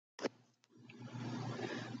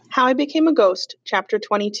How I Became a Ghost, Chapter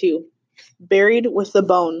 22, Buried with the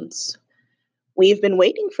Bones. "We've been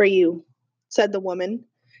waiting for you," said the woman.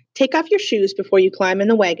 "Take off your shoes before you climb in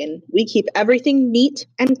the wagon. We keep everything neat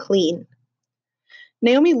and clean."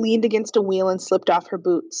 Naomi leaned against a wheel and slipped off her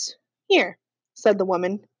boots. "Here," said the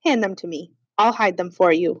woman. "Hand them to me. I'll hide them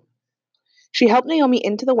for you." She helped Naomi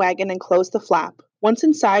into the wagon and closed the flap. Once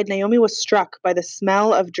inside, Naomi was struck by the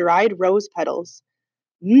smell of dried rose petals.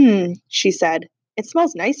 She said. "It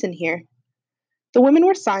smells nice in here." The women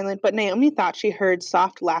were silent, but Naomi thought she heard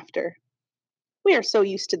soft laughter. "We are so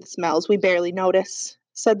used to the smells we barely notice,"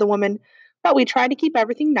 said the woman, "but we try to keep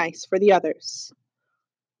everything nice for the others."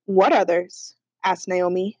 "What others?" asked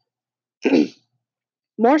Naomi.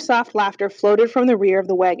 More soft laughter floated from the rear of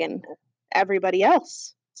the wagon. "Everybody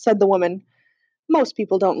else," said the woman. "Most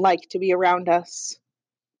people don't like to be around us."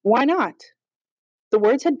 "Why not?" The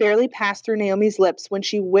words had barely passed through Naomi's lips when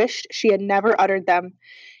she wished she had never uttered them.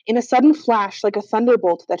 In a sudden flash, like a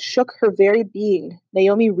thunderbolt that shook her very being,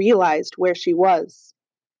 Naomi realized where she was.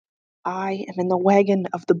 "I am in the wagon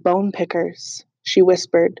of the bone pickers," she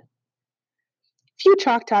whispered. Few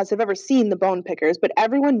Choctaws have ever seen the bone pickers, but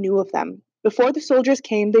everyone knew of them. Before the soldiers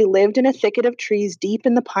came, they lived in a thicket of trees deep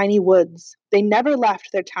in the piney woods. They never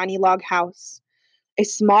left their tiny log house. A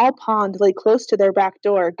small pond lay close to their back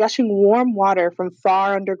door, gushing warm water from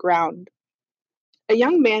far underground. A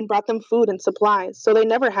young man brought them food and supplies, so they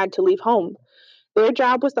never had to leave home. Their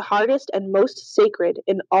job was the hardest and most sacred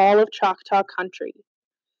in all of Choctaw country.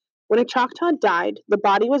 When a Choctaw died, the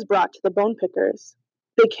body was brought to the bone pickers.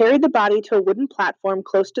 They carried the body to a wooden platform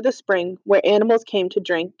close to the spring where animals came to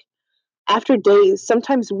drink. After days,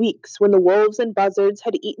 sometimes weeks, when the wolves and buzzards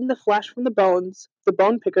had eaten the flesh from the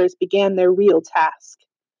bone pickers began their real task.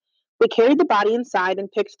 They carried the body inside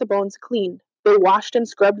and picked the bones clean. They washed and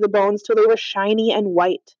scrubbed the bones till they were shiny and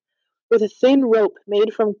white. With a thin rope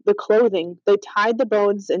made from the clothing, they tied the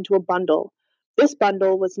bones into a bundle. This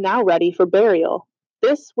bundle was now ready for burial.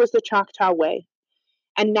 This was the Choctaw way.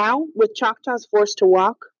 And now, with Choctaws forced to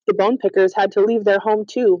walk, the bone pickers had to leave their home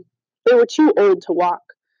too. They were too old to walk.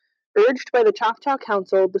 Urged by the Choctaw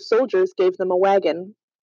Council, the soldiers gave them a wagon.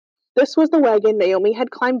 This was the wagon Naomi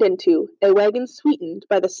had climbed into, a wagon sweetened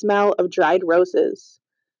by the smell of dried roses.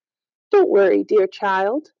 "Don't worry, dear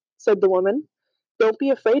child," said the woman. "Don't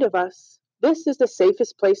be afraid of us. This is the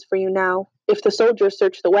safest place for you now. If the soldiers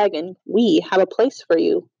search the wagon, we have a place for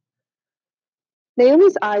you."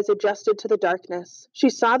 Naomi's eyes adjusted to the darkness. She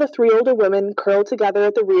saw the three older women curled together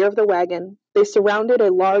at the rear of the wagon. They surrounded a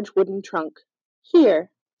large wooden trunk. "Here,"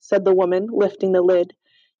 said the woman, lifting the lid.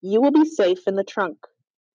 "You will be safe in the trunk."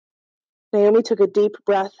 Naomi took a deep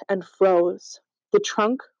breath and froze. The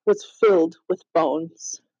trunk was filled with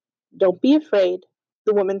bones. "Don't be afraid,"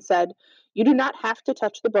 the woman said. "You do not have to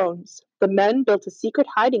touch the bones. The men built a secret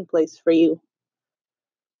hiding place for you."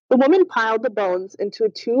 The woman piled the bones into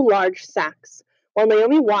 2 large sacks. While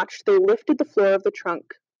Naomi watched, they lifted the floor of the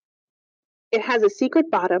trunk. "It has a secret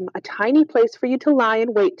bottom, a tiny place for you to lie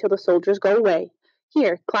and wait till the soldiers go away.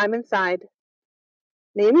 Here, climb inside."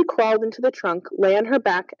 Naomi crawled into the trunk, lay on her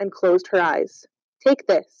back, and closed her eyes. "Take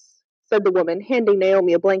this," said the woman, handing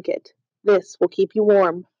Naomi a blanket. "This will keep you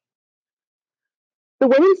warm." The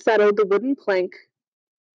woman settled the wooden plank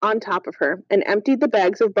on top of her and emptied the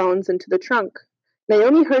bags of bones into the trunk.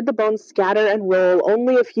 Naomi heard the bones scatter and roll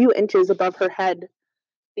only a few inches above her head.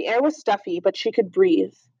 The air was stuffy, but she could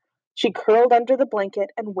breathe. She curled under the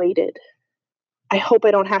blanket and waited. "I hope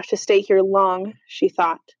I don't have to stay here long," she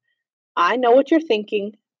thought. "I know what you're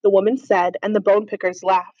thinking," the woman said, and the bone pickers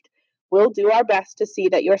laughed. "We'll do our best to see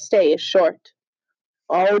that your stay is short."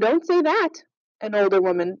 "Oh, don't say that," an older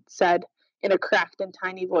woman said in a cracked and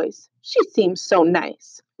tiny voice. "She seems so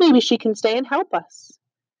nice. Maybe she can stay and help us."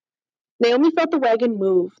 Naomi felt the wagon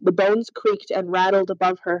move. The bones creaked and rattled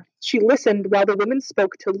above her. She listened while the women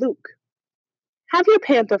spoke to Luke. "Have your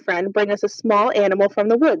panther friend bring us a small animal from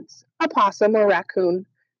the woods, a possum or raccoon,"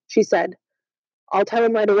 she said. "I'll tell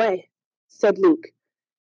him right away," said Luke.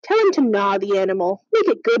 "Tell him to gnaw the animal. Make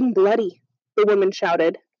it good and bloody," the woman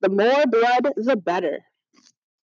shouted. "The more blood, the better."